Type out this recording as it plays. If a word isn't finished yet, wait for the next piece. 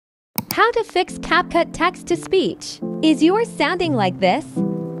How to fix Capcut text-to-speech. Is yours sounding like this?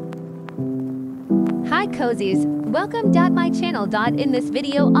 Hi cozies, welcome my channel. In this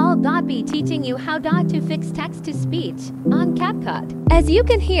video I'll be teaching you how to fix text-to-speech on Capcut. As you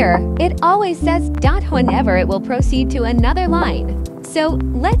can hear, it always says whenever it will proceed to another line. So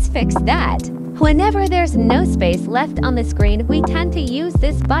let's fix that. Whenever there's no space left on the screen, we tend to use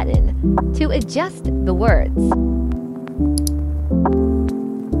this button to adjust the words.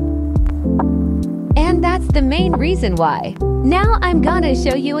 And that's the main reason why. Now I'm gonna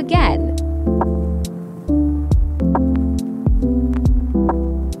show you again.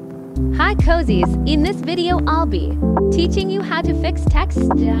 Hi cozies, in this video I'll be teaching you how to fix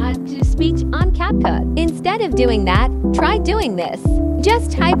text-to-speech on Capcut. Instead of doing that, try doing this.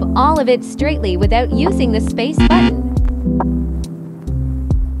 Just type all of it straightly without using the space button.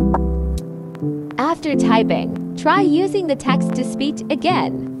 After typing, try using the text-to-speech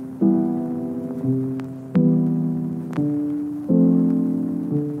again.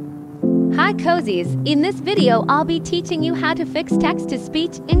 Hi cozies, in this video I'll be teaching you how to fix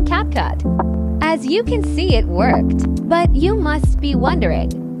text-to-speech in Capcut. As you can see, it worked, but you must be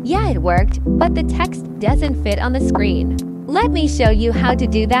wondering, yeah, it worked, but the text doesn't fit on the screen. Let me show you how to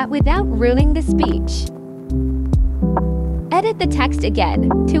do that without ruining the speech. Edit the text again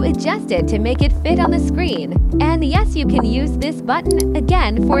to adjust it to make it fit on the screen, and yes, you can use this button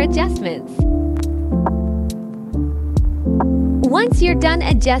again for adjustments. Once you're done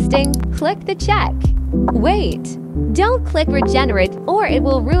adjusting, click the check. Wait, don't click regenerate or it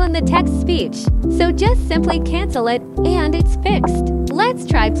will ruin the text speech. So just simply cancel it and it's fixed. Let's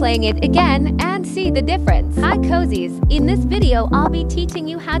try playing it again and see the difference. Hi cozies, in this video I'll be teaching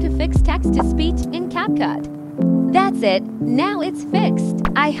you how to fix text-to-speech in Capcut. That's it, now it's fixed.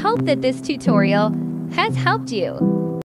 I hope that this tutorial has helped you.